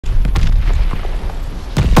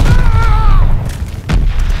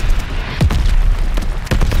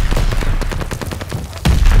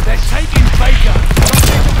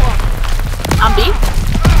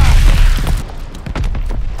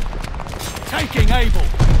Taking Able.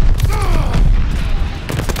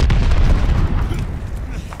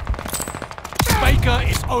 Baker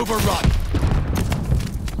is overrun.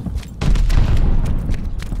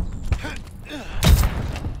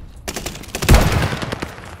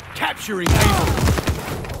 Capturing Able.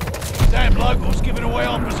 Damn locals giving away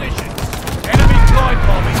our position. Enemy glide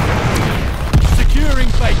bombing. Securing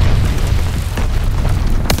Baker.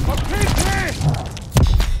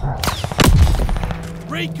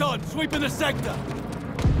 Recon sweeping the sector.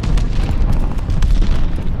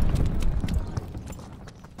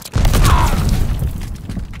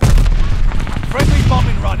 Friendly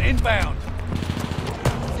bombing run inbound.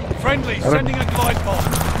 Friendly sending a glide bomb.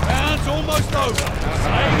 Round's almost over.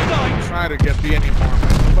 Say goodnight. Try to get me anymore,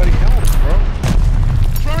 man. Nobody helps, bro.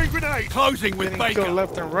 Throwing grenade. Closing with Baker. Go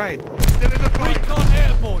left and right. Recon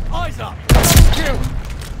airborne. Eyes up. Kill.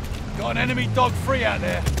 Got an enemy dog free out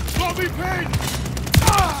there. Lobby pin.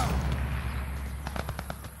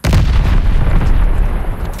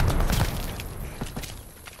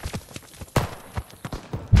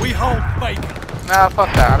 We hold Baker. Nah,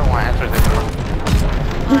 fuck that. I don't want to answer this one.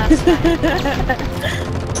 Well, that's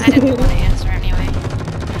fine. I didn't want to answer anyway.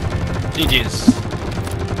 GG's.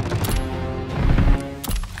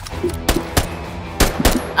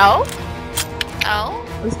 Oh? Oh?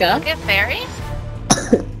 Let's go. Look at Fairy?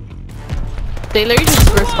 They literally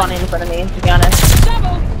just were spawning in front of me, to be honest.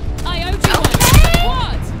 Double! I owe you one.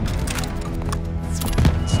 What?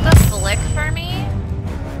 It's the flick for me.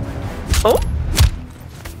 Oh?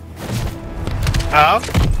 Oh?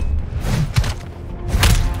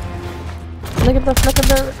 Look at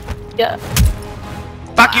the, yeah.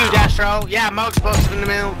 Fuck you, Destro. Yeah, more explosive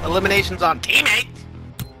eliminations on teammates.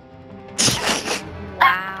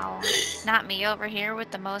 Wow. Not me over here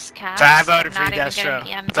with the most caps. So I voted for you,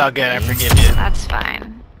 Destro. It's all good, I forgive you. That's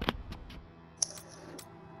fine.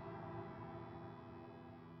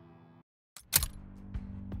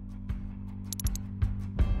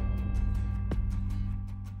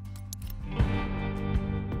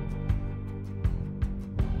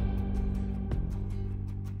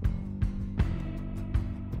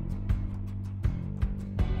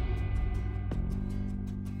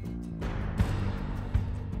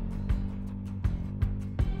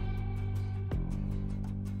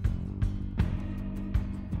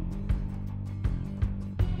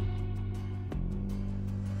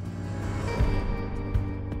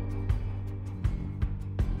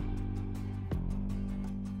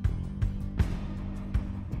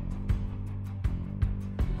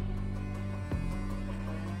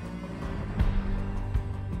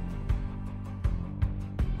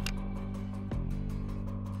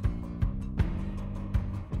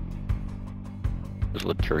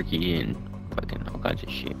 With turkey and fucking all kinds of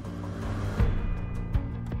shit.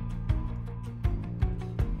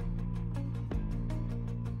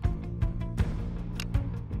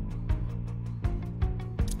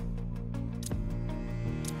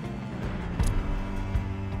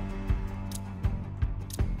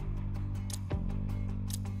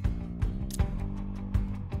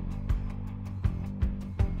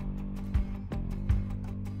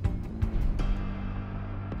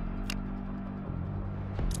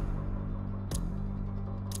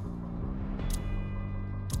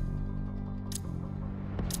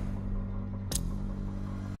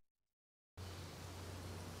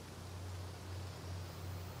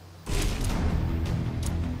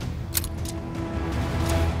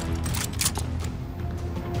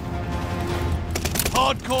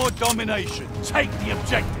 Hardcore domination. Take the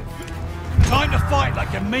objective. Time to fight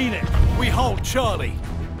like you mean it. We hold Charlie.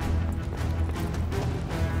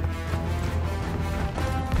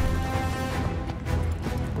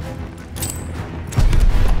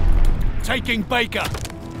 Taking Baker.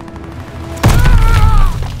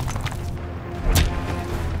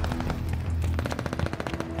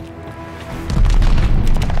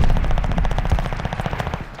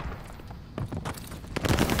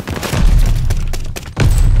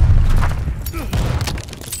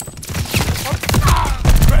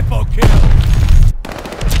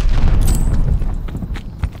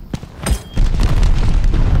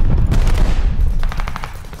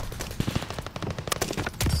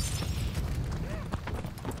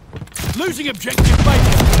 Losing objective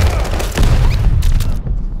Baker.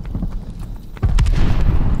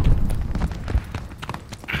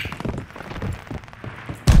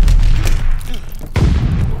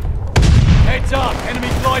 Heads up, enemy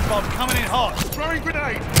glide bomb coming in hot. Throwing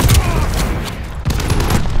grenade.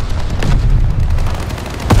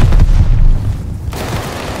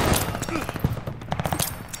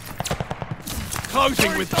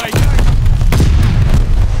 Closing with Baker.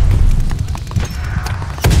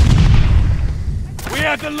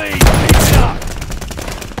 have the lead. Keep it up.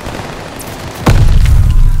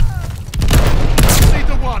 Lead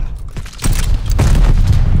the one.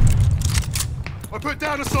 I put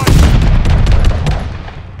down a sight.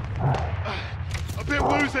 A bit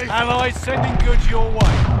woozy. Allies sending goods your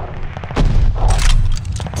way.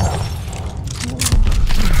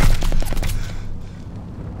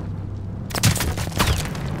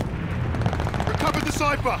 Recovered the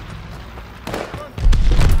cipher.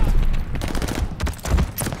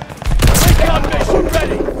 Recon mission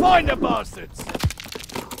ready. Find the bastards.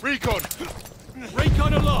 Recon.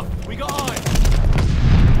 Recon aloft. We got eyes.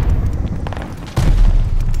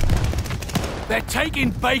 They're taking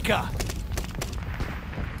Baker.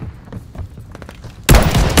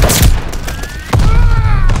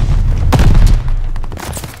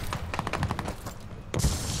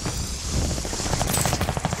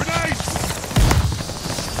 Grenade.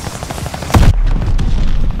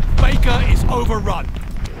 Baker is overrun.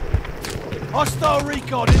 Hostile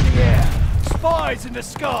recon in the air. Spies in the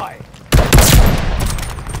sky.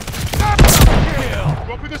 Kill.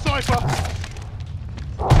 Dropping the cipher.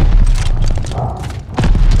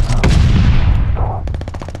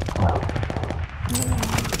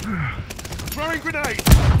 Throwing grenade.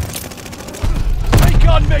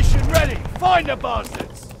 Recon mission ready. Find the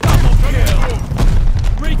bastards. Double kill.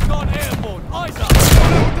 Recon airborne. Eyes up.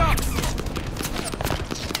 Leveled up.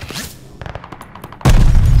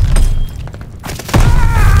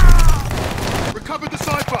 Recovered the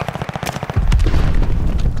cipher.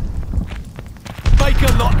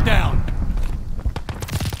 Baker locked down.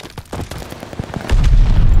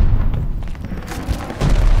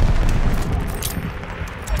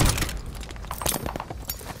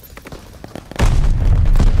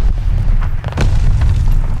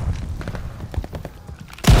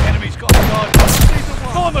 Enemy's got a guard.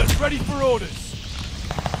 Bombers ready for orders.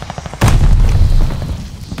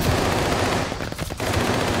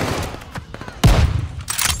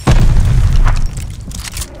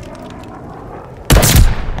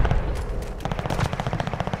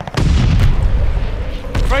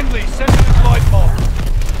 Friendly, sending a glide bomb.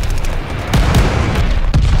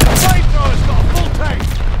 Flamethrower's got a full tank.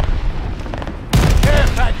 Care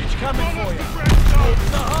package coming for you. It's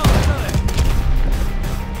the heart, isn't it?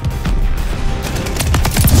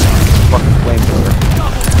 Fucking flamethrower.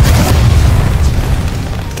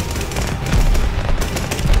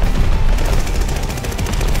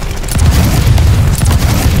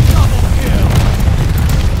 Double kill.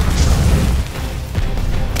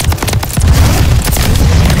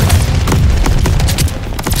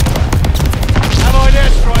 Allied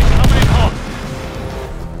airstrike coming in hot.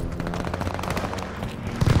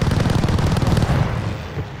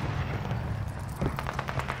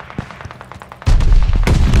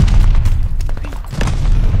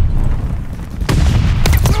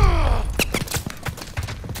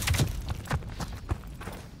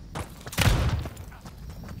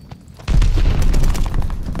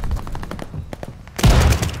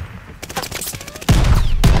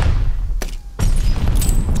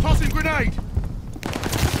 Tossing grenade.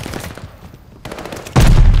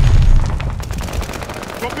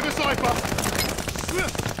 Dropping the cipher.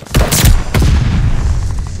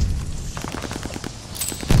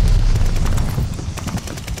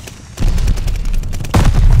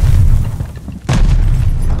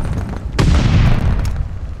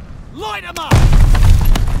 Light 'em up!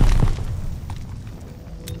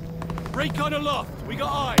 Recon aloft. We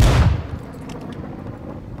got eyes.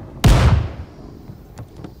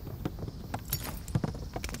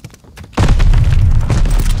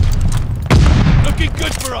 Looking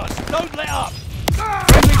good for us. Don't let up.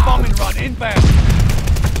 Friendly bombing run inbound.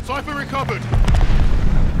 Cipher recovered.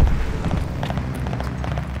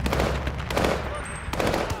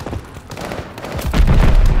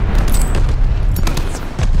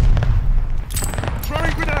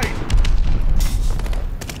 Throwing grenade.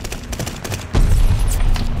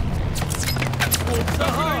 It's the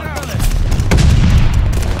heart, isn't it?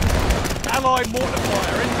 Allied mortar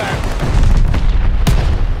fire inbound.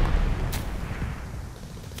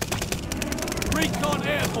 Recon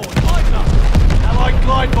airborne. Eyes up. Allied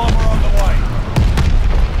glide bomber on the way.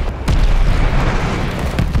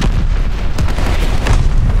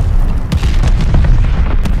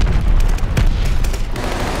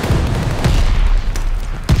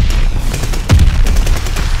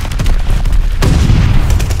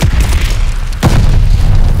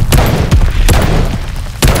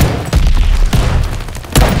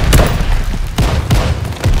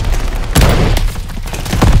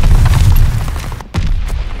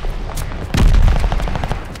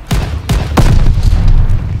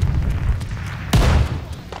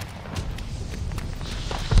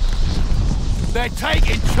 They're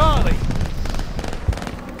taking Charlie.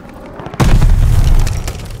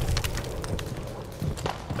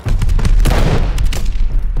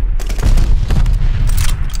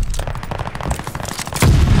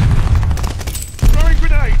 Throwing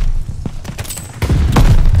grenade.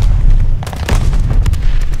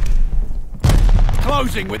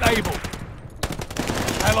 Closing with Able.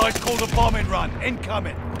 Allies called a bombing run.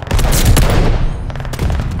 Incoming.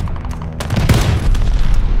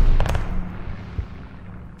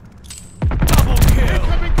 Double kill.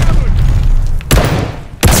 Incoming covered.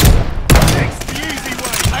 Next, the easy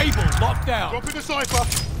way. Able locked down. Dropping the cipher.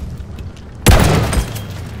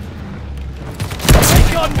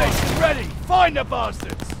 Recon mission ready. Find the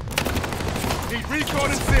bastards. Need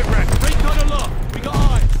recon and sit rep. Recon aloft. We got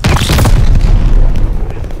eyes.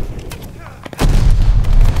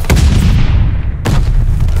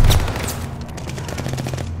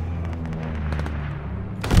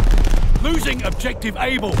 Losing objective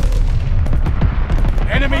Able.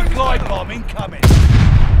 Enemy glide bomb incoming.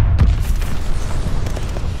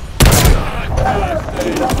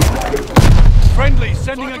 Friendly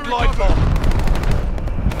sending a glide bomb.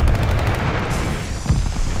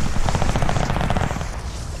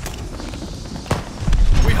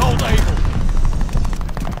 We hold Able.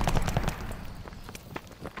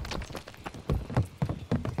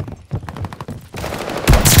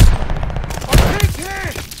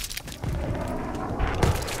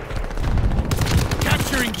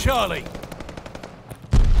 Capturing Charlie.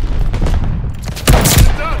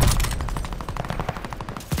 Done.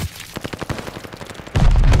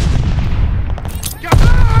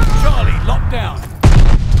 Charlie locked down.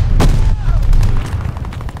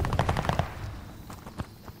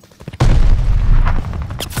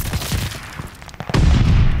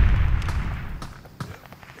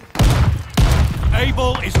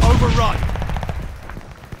 Able is overrun.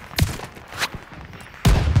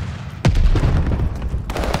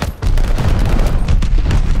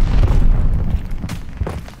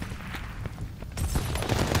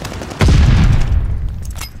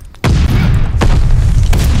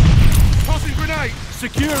 Tossing grenade.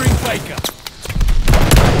 Securing Baker.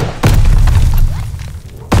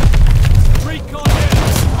 Recon in.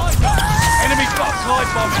 Enemy got glide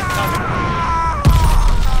bomb incoming.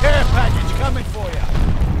 Care package coming for you.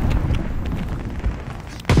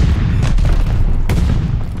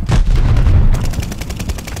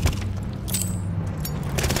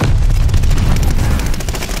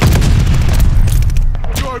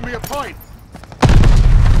 You owe me a pint.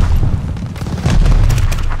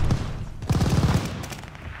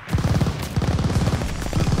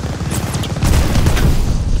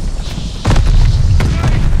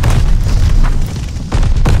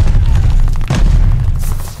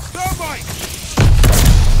 Thermite.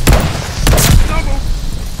 Double.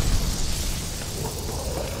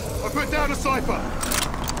 I put down a cipher.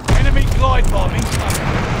 Enemy glide bomb incoming.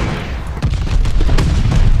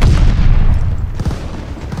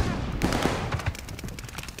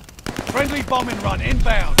 Friendly bombing run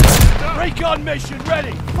inbound. Recon mission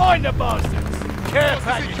ready. Find the bastards. Care What's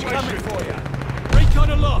the package situation? coming for you. Recon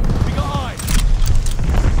aloft. We got eyes.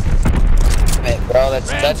 Man, bro,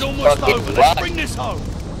 that's Round's such almost fucking over. Let's luck. bring this home.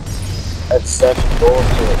 That's such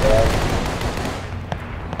bullshit, man.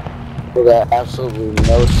 We got absolutely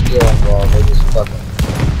no skill involved. They just fucking.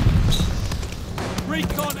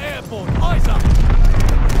 Recon airborne. Eyes up.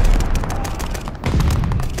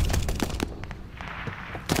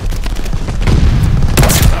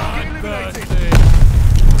 Eliminated.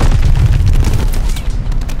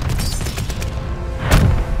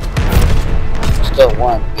 Still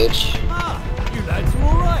one, bitch. Ah, you lads are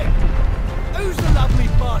alright. Who's the lovely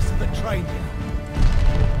bastard that trained you?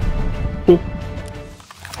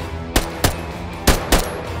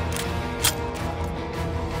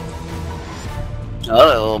 Oh,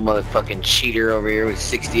 that little motherfucking cheater over here with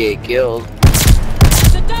 68 kills.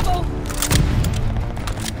 The double.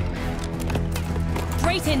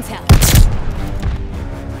 Great intel.